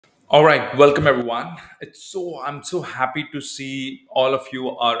All right, welcome everyone. I'm so happy to see all of you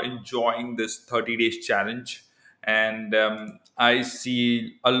are enjoying this 30 days challenge, and I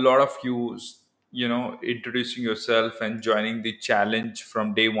see a lot of you, introducing yourself and joining the challenge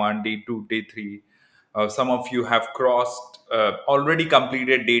from day one, day two, day three. Some of you have crossed already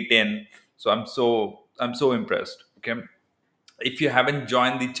completed day 10, so I'm so impressed. Okay, if you haven't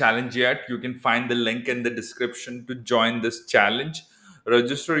joined the challenge yet, you can find the link in the description to join this challenge.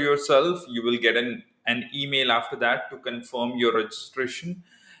 Register yourself. You will get an email after that to confirm your registration.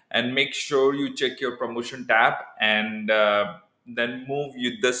 And make sure you check your promotion tab and then move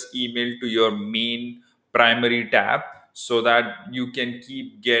this email to your main primary tab so that you can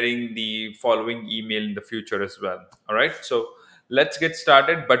keep getting the following email in the future as well. All right. So let's get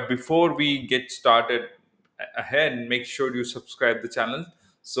started. But before we get started, ahead, make sure you subscribe the channel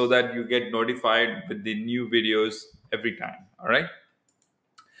so that you get notified with the new videos every time. All right.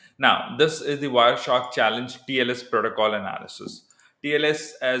 Now, this is the Wireshark Challenge TLS protocol analysis.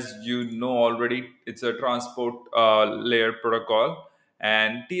 TLS, as you know already, it's a transport layer protocol,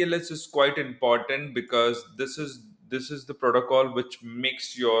 and TLS is quite important because this is the protocol which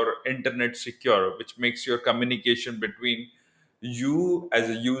makes your internet secure, which makes your communication between you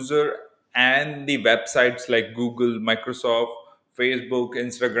as a user and the websites like Google, Microsoft, Facebook,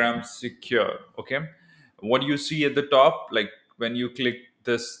 Instagram secure. Okay, what you see at the top, like when you click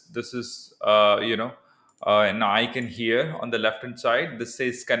this is an icon here on the left hand side. This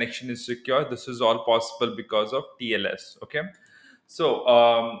says connection is secure. This is all possible because of TLS. Okay, so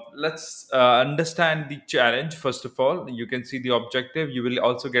let's understand the challenge. First of all, you can see the objective. You will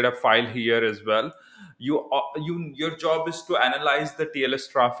also get a file here as well. Your job is to analyze the TLS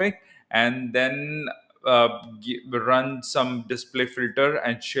traffic and then run some display filter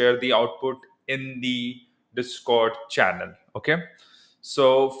and share the output in the Discord channel. Okay.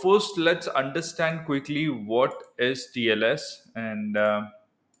 So first, let's understand quickly what is TLS, and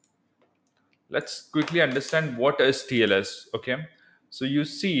let's quickly understand what is TLS. Okay. So you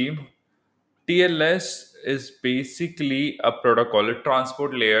see, TLS is basically a protocol, a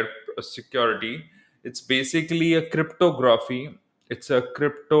transport layer security. It's basically a cryptography. It's a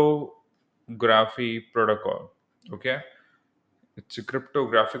cryptography protocol. Okay. It's a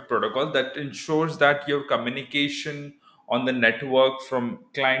cryptographic protocol that ensures that your communication on the network from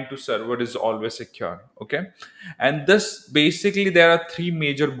client to server is always secure. Okay. And this basically, there are three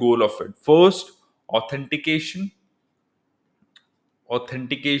major goal of it. First, authentication.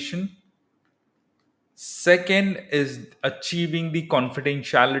 Authentication. Second is achieving the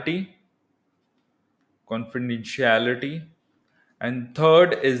confidentiality, and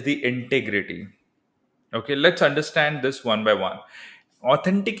third is the integrity. Okay, let's understand this one by one.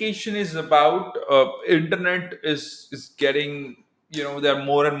 Authentication is about internet is getting, there are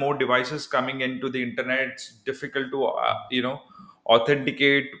more and more devices coming into the internet. It's difficult to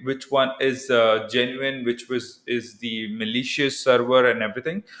authenticate which one is genuine, which was is the malicious server and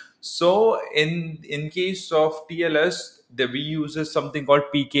everything. So in case of TLS, we uses something called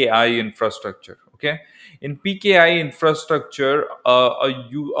PKI infrastructure. Okay, in PKI infrastructure,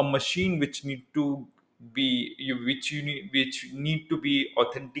 a machine which need to be which need to be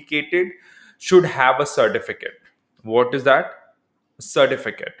authenticated should have a certificate. What is that?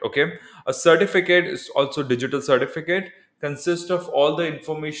 Certificate. Okay, a certificate is also digital certificate, consists of all the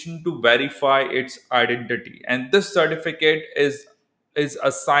information to verify its identity, and this certificate is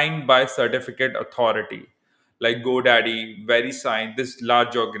assigned by certificate authority like GoDaddy, VeriSign, this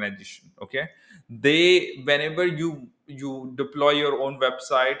large organization. Okay, they, whenever you deploy your own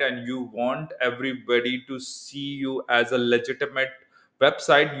website and you want everybody to see you as a legitimate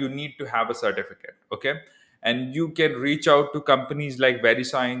website, you need to have a certificate. Okay, and you can reach out to companies like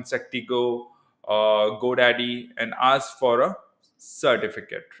VeriSign, Sectigo, GoDaddy, and ask for a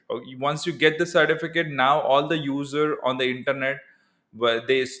certificate. Once you get the certificate, now all the user on the internet, where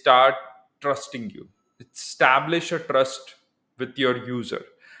they start trusting you, establish a trust with your user,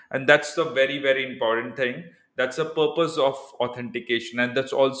 and that's the very very important thing. That's the purpose of authentication, and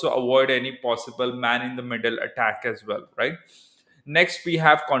that's also avoid any possible man in the middle attack as well, right? Next, we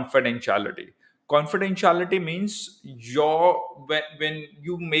have confidentiality. Confidentiality means when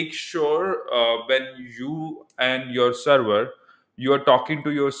you make sure, when you and your server, you are talking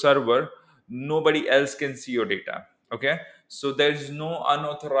to your server, nobody else can see your data. Okay, so there is no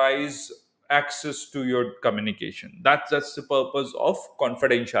unauthorized access to your communication. That's the purpose of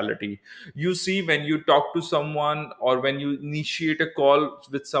confidentiality. You see, when you talk to someone or when you initiate a call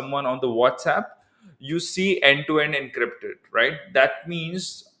with someone on the WhatsApp, you see end to end encrypted, right? That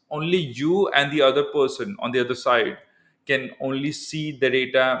means only you and the other person on the other side can only see the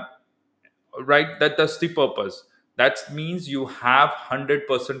data right? That's the purpose. That means you have 100%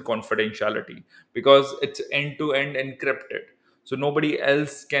 confidentiality, because it's end to end encrypted, so nobody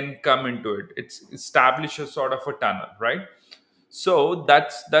else can come into it. It's establish a sort of a tunnel, right? So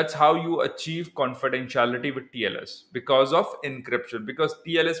that's how you achieve confidentiality with TLS, because of encryption, because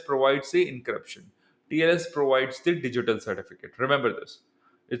TLS provides the encryption, TLS provides the digital certificate. Remember this.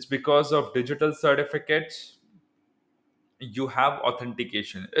 It's because of digital certificates you have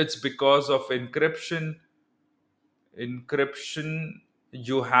authentication. It's because of encryption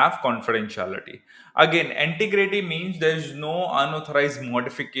you have confidentiality. Again, integrity means there is no unauthorized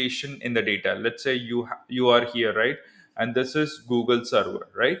modification in the data. Let's say you are here, right? And this is Google server,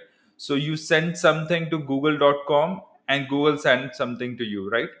 right? So you send something to google.com and Google sends something to you,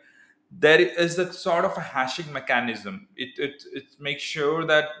 right? There is a sort of a hashing mechanism. It makes sure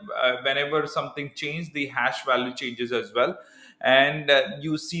that whenever something changes, the hash value changes as well, and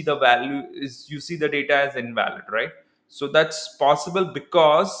you see the value is, you see the data as invalid, right? So that's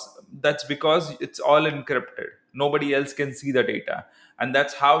because it's all encrypted. Nobody else can see the data, and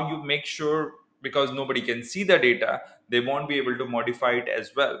that's how you make sure, because nobody can see the data, they won't be able to modify it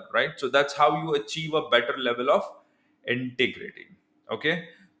as well, right? So that's how you achieve a better level of integrity. Okay,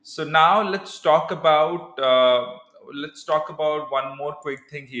 so now let's talk about one more quick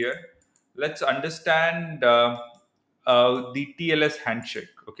thing here. Let's understand the TLS handshake.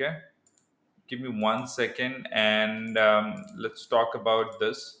 Okay, give me 1 second, and let's talk about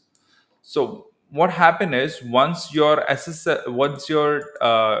this. So what happened is, once your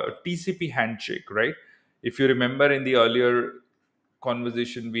TCP handshake, right? If you remember in the earlier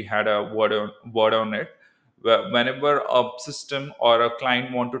conversation, we had a word on it. Whenever a system or a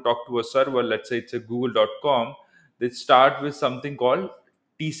client want to talk to a server, let's say it's a google.com, they start with something called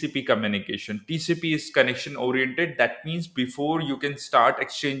TCP communication. TCP is connection oriented. That means before you can start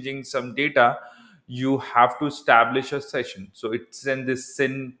exchanging some data, you have to establish a session. So it's in this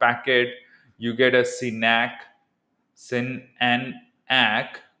SYN packet, you get a SYNAC, SYN and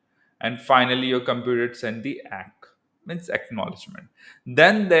ACK, and finally your computer send the ACK, means acknowledgement.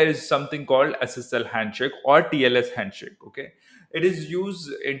 Then there is something called SSL handshake or TLS handshake. Okay, it is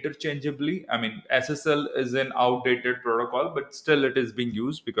used interchangeably. I mean, SSL is an outdated protocol, but still it is being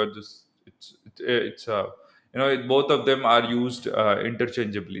used, because it's both of them are used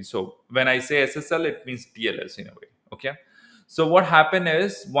interchangeably. So when I say SSL, it means TLS in a way. Okay, so what happened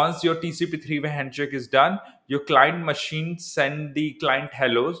is, once your TCP three-way handshake is done, your client machine send the client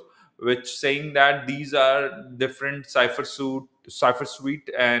hellos, which saying that these are different cipher suite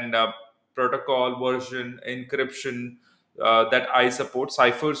and protocol version encryption that I support.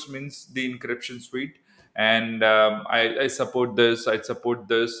 Ciphers means the encryption suite, and I support this. I support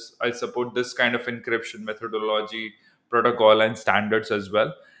this kind of encryption methodology, protocol, and standards as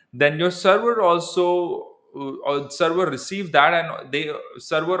well. Then your server also server receive that, and they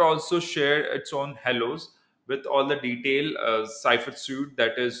server also share its own hellos with all the detail cipher suite,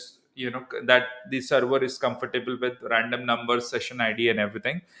 that is, that the server is comfortable with random numbers, session ID, and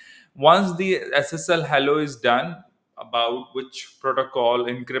everything. Once the SSL hello is done, about which protocol,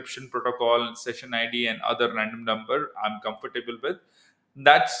 encryption protocol, session ID, and other random number I'm comfortable with,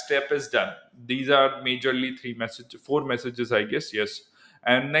 that step is done. These are majorly four messages, I guess. Yes.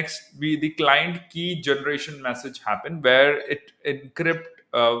 And next, the client key generation message happen, where it encrypt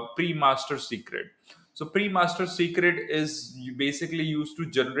pre-master secret. So pre-master secret is basically used to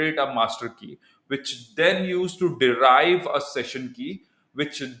generate a master key, which then used to derive a session key,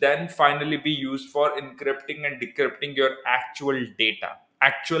 which then finally be used for encrypting and decrypting your actual data,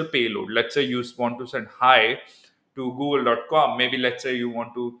 actual payload. Let's say you want to send hi to google.com. Maybe let's say you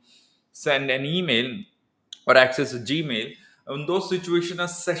want to send an email or access a Gmail. In those situations, a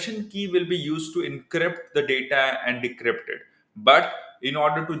session key will be used to encrypt the data and decrypt it. But in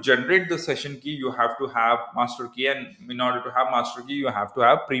order to generate the session key, you have to have master key, and in order to have master key, you have to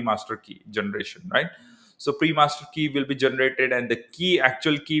have pre-master key generation, right? So pre-master key will be generated, and the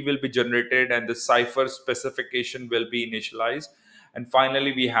actual key will be generated, and the cipher specification will be initialized, and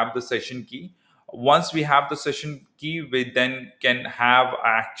finally we have the session key. Once we have the session key, we then can have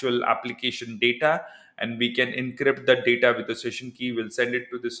actual application data, and we can encrypt that data with the session key. We'll send it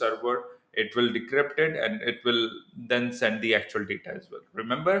to the server, it will decrypt it, and it will then send the actual data as well.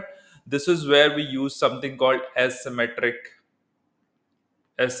 Remember, this is where we use something called asymmetric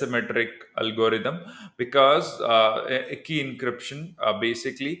algorithm, because a key encryption,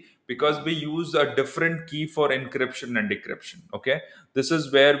 basically, because we use a different key for encryption and decryption. Okay, this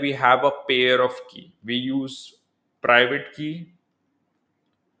is where we have a pair of key. We use private key,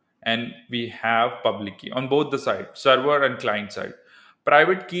 and we have public key on both the side, server and client side.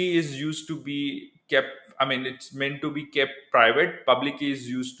 Private key is used to be kept, I mean, it's meant to be kept private. Public key is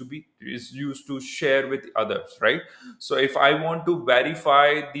used to share with others, right? So if I want to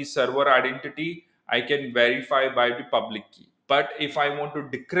verify the server identity, I can verify by the public key. But if I want to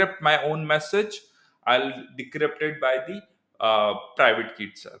decrypt my own message, I'll decrypt it by the private key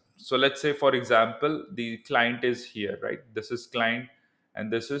itself. So let's say, for example, the client is here, right? This is client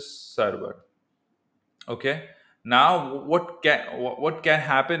and this is server. Okay. Now what can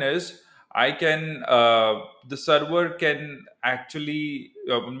happen is, I can the server can actually,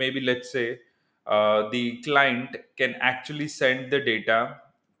 maybe let's say, the client can actually send the data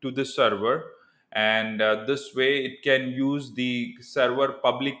to the server, and this way it can use the server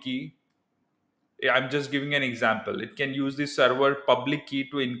public key. I'm just giving an example. It can use the server public key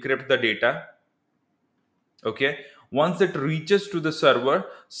to encrypt the data. Okay. Once it reaches to the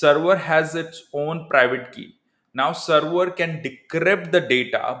server has its own private key. Now server can decrypt the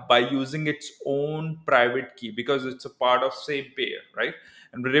data by using its own private key, because it's a part of same pair, right?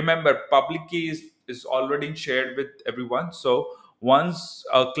 And remember, public key is already shared with everyone. So once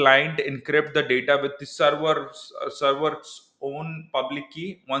a client encrypt the data with the server's own public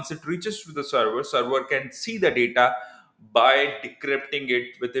key, once it reaches to the server can see the data by decrypting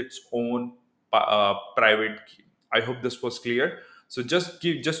it with its own private key. I hope this was clear. So just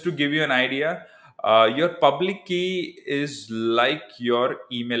to give you an idea, your public key is like your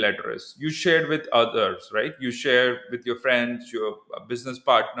email address you shared with others, right? You share with your friends, your business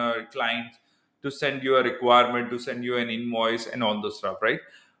partner, clients, to send you a requirement, to send you an invoice, and all those stuff, right?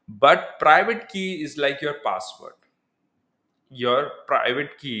 But private key is like your password. Your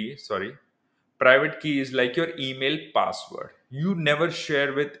private key, sorry, private key is like your email password. You never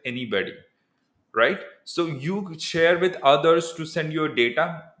share with anybody, right? So you share with others to send your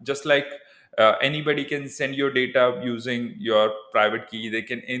data, just like anybody can send your data using your private key. They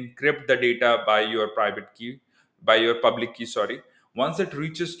can encrypt the data by your private key, by your public key, sorry. Once it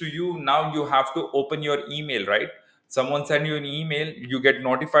reaches to you, now you have to open your email, right? Someone send you an email, you get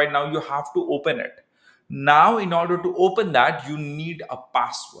notified, now you have to open it. Now in order to open that, you need a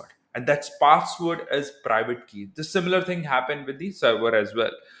password, and that's password is private key. The similar thing happened with the server as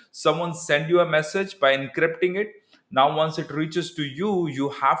well. Someone send you a message by encrypting it. Now once it reaches to you, you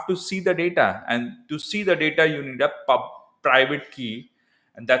have to see the data, and to see the data you need a private key.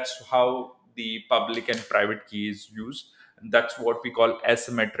 And that's how the public and private key is used, and that's what we call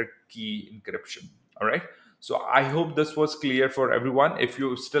asymmetric key encryption. All right. So I hope this was clear for everyone. If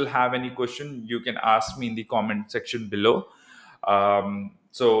you still have any question, you can ask me in the comment section below.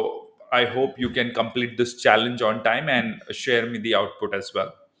 So I hope you can complete this challenge on time and share me the output as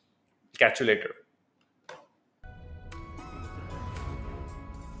well. Catch you later.